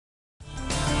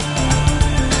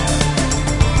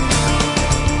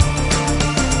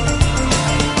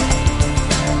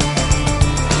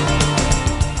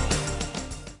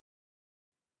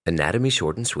Anatomy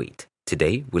short and sweet.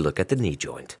 Today we look at the knee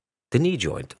joint. The knee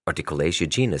joint, articulatio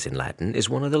genus in Latin, is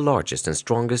one of the largest and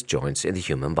strongest joints in the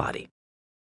human body.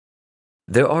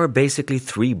 There are basically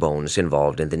three bones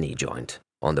involved in the knee joint.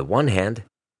 On the one hand,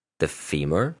 the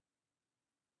femur,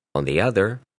 on the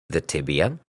other, the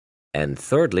tibia, and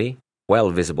thirdly,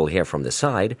 well visible here from the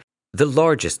side, the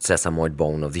largest sesamoid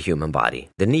bone of the human body,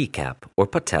 the kneecap or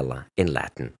patella in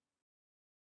Latin.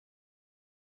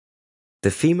 The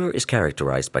femur is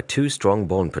characterized by two strong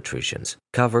bone protrusions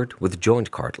covered with joint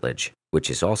cartilage,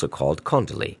 which is also called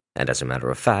condyli, and as a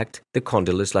matter of fact, the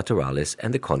condylus lateralis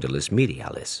and the condylus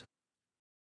medialis.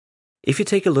 If you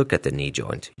take a look at the knee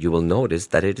joint, you will notice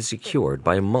that it is secured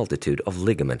by a multitude of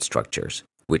ligament structures,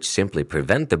 which simply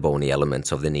prevent the bony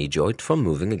elements of the knee joint from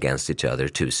moving against each other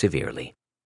too severely.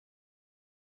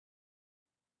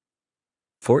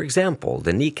 For example,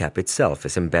 the kneecap itself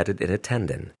is embedded in a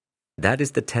tendon. That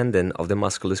is the tendon of the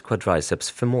musculus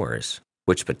quadriceps femoris,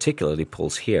 which particularly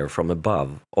pulls here from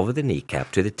above over the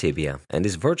kneecap to the tibia and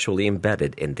is virtually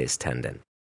embedded in this tendon,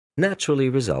 naturally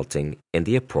resulting in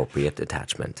the appropriate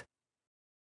attachment.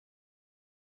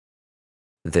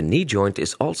 The knee joint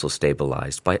is also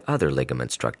stabilized by other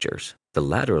ligament structures, the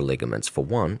lateral ligaments for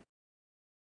one,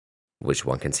 which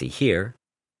one can see here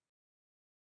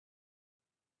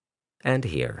and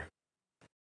here.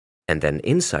 And then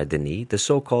inside the knee, the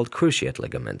so-called cruciate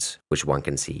ligaments, which one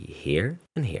can see here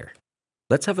and here.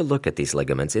 Let's have a look at these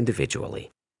ligaments individually.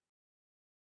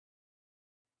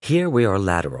 Here we are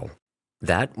lateral.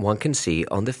 That one can see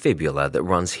on the fibula that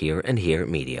runs here and here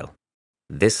medial.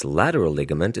 This lateral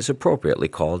ligament is appropriately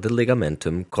called the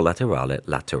ligamentum collaterale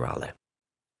laterale.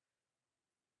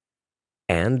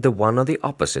 And the one on the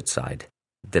opposite side,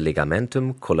 the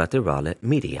ligamentum collaterale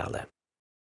mediale.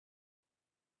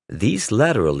 These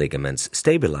lateral ligaments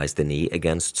stabilize the knee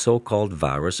against so-called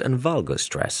varus and valgus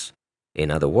stress.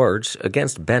 In other words,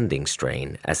 against bending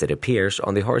strain as it appears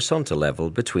on the horizontal level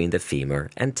between the femur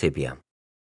and tibia.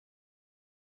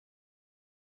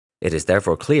 It is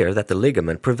therefore clear that the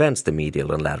ligament prevents the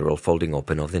medial and lateral folding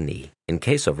open of the knee. In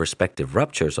case of respective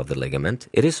ruptures of the ligament,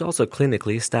 it is also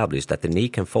clinically established that the knee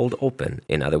can fold open,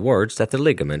 in other words, that the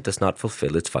ligament does not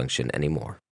fulfill its function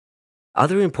anymore.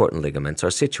 Other important ligaments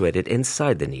are situated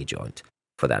inside the knee joint.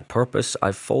 For that purpose,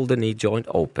 I fold the knee joint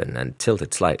open and tilt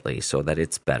it slightly so that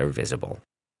it's better visible.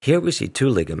 Here we see two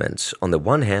ligaments. On the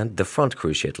one hand, the front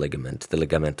cruciate ligament, the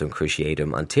ligamentum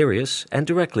cruciatum anterius, and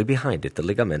directly behind it, the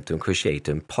ligamentum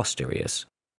cruciatum posterius.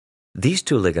 These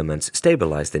two ligaments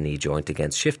stabilize the knee joint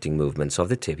against shifting movements of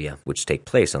the tibia, which take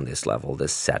place on this level, the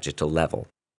sagittal level.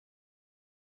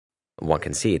 One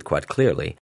can see it quite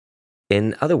clearly.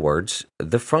 In other words,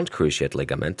 the front cruciate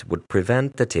ligament would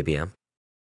prevent the tibia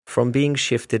from being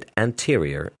shifted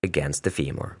anterior against the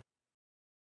femur.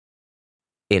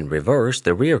 In reverse,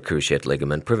 the rear cruciate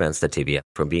ligament prevents the tibia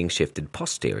from being shifted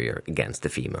posterior against the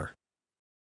femur.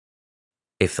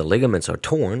 If the ligaments are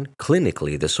torn,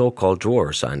 clinically the so-called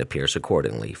drawer sign appears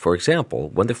accordingly. For example,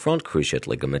 when the front cruciate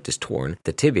ligament is torn,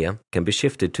 the tibia can be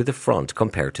shifted to the front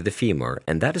compared to the femur,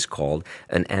 and that is called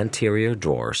an anterior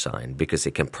drawer sign because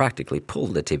it can practically pull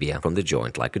the tibia from the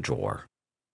joint like a drawer.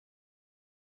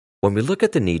 When we look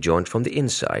at the knee joint from the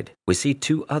inside, we see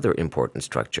two other important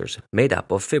structures made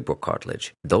up of fibrocartilage.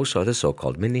 Those are the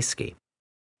so-called menisci.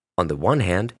 On the one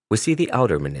hand, we see the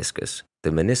outer meniscus, the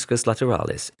meniscus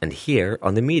lateralis, and here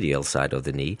on the medial side of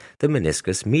the knee, the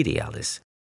meniscus medialis,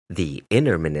 the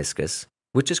inner meniscus,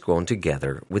 which is grown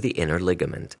together with the inner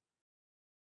ligament.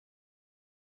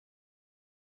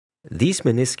 These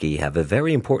menisci have a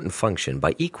very important function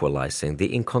by equalizing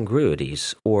the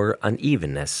incongruities or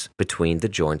unevenness between the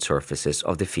joint surfaces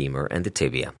of the femur and the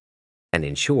tibia, and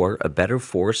ensure a better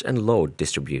force and load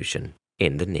distribution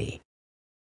in the knee.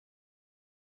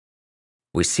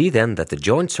 We see then that the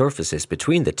joint surfaces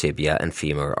between the tibia and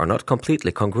femur are not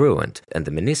completely congruent, and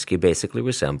the menisci basically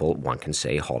resemble, one can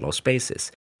say, hollow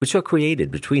spaces, which are created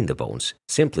between the bones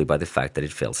simply by the fact that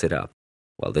it fills it up.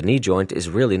 While the knee joint is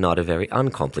really not a very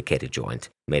uncomplicated joint,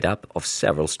 made up of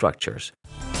several structures.